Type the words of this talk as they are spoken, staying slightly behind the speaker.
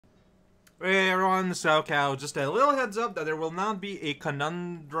Hey everyone, SoCal. Just a little heads up that there will not be a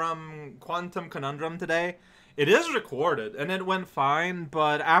Quantum Conundrum today. It is recorded, and it went fine,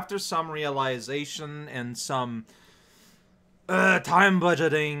 but after some realization and some time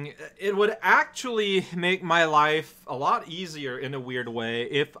budgeting, it would actually make my life a lot easier in a weird way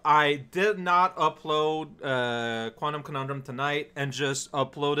if I did not upload Quantum Conundrum tonight and just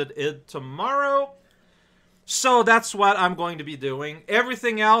uploaded it tomorrow. So that's what I'm going to be doing.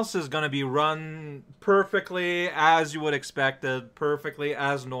 Everything else is going to be run perfectly as you would expect it, perfectly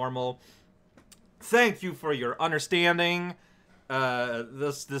as normal. Thank you for your understanding.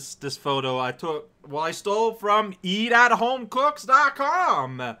 This photo I took, well, I stole from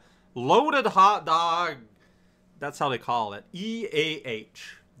eatathomecooks.com. Loaded hot dog. That's how they call it. EAH.jpg.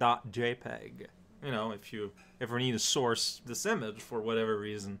 You know, if you ever need to source this image for whatever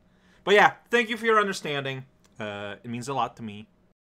reason. But yeah, thank you for your understanding. It means a lot to me.